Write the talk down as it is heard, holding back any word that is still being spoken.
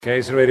Okay,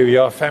 so ready we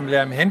are, family.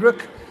 I'm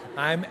Hendrik.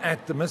 I'm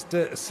at the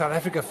Mr. South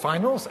Africa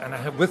Finals, and I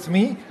have with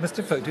me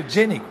Mr.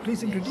 Photogenic.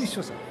 Please introduce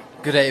yourself.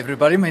 Good day,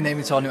 everybody. My name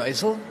is Hannu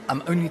Eisel.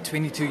 I'm only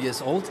 22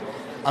 years old.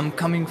 I'm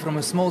coming from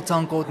a small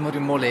town called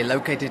Modimolle,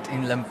 located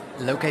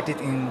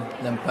in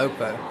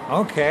Limpopo.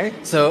 Okay.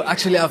 So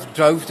actually, I've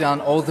drove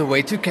down all the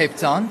way to Cape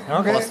Town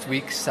Okay. last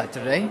week,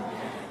 Saturday.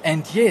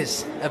 And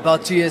yes,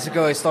 about 2 years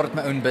ago, I started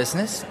my own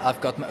business.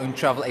 I've got my own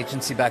travel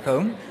agency back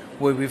home,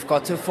 where we've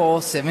got so far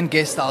 7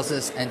 guest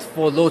houses and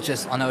 4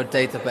 lodges on our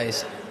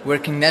database,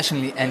 working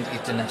nationally and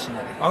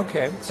internationally.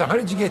 Okay. So how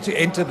did you get to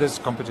enter this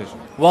competition?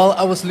 Well,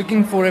 I was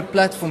looking for a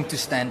platform to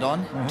stand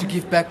on, to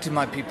give back to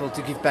my people,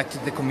 to give back to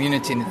the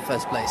community in the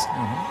first place.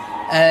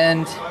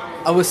 And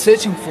I was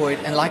searching for it,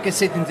 and like I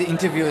said in the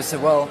interview as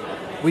well,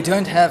 we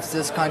don't have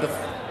this kind of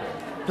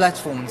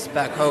platforms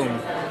back home.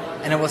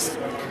 And I was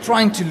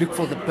trying to look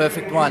for the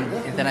perfect one,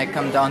 and then I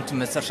come down to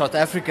Mr. South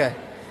Africa.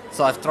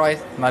 So I've tried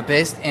my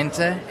best,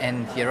 enter,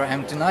 and here I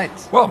am tonight.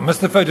 Well,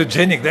 Mr.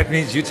 Photogenic, that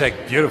means you take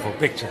beautiful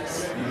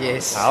pictures.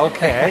 Yes.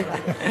 Okay.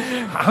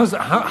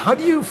 How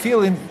do you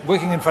feel in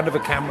working in front of a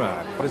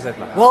camera? What is that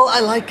like? Well, I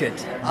like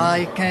it.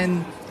 I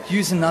can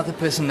use another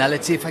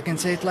personality, if I can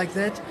say it like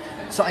that.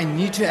 So I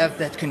need to have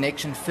that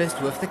connection first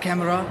with the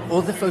camera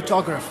or the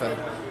photographer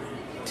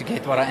to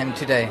get what I am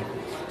today.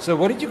 So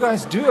what did you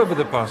guys do over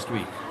the past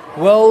week?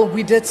 Well,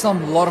 we did a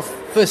lot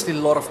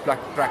of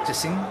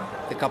practicing,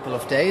 a couple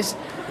of days.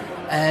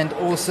 And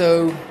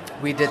also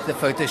we did the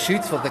photo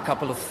shoot for the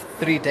couple of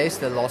 3 days,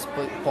 the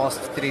past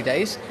 3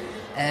 days.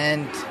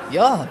 And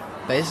yeah,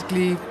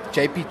 basically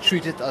JP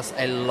treated us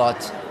a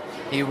lot.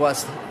 He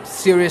was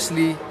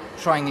seriously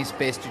trying his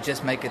best to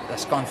just make it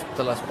as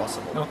comfortable as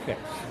possible. Okay.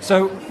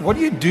 So what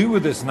do you do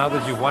with this now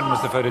that you've won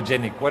Mr.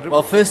 Photogenic?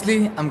 Well,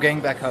 firstly, I'm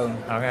going back home.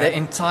 Okay. The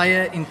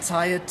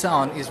entire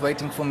town is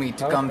waiting for me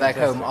to come back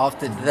fantastic. home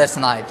after this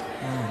night.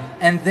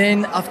 And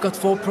then I've got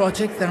 4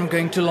 projects that I'm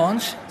going to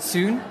launch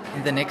soon,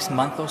 in the next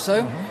month or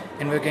so,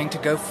 and we're going to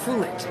go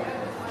full it.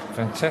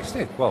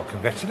 Fantastic. Well,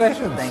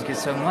 congratulations. Thank you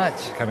so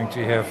much. Coming to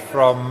you here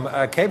from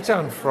Cape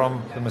Town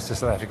from the Mr.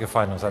 South Africa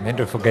Finals. I'm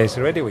Hendrik for Gaze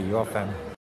Radio, where you are, family.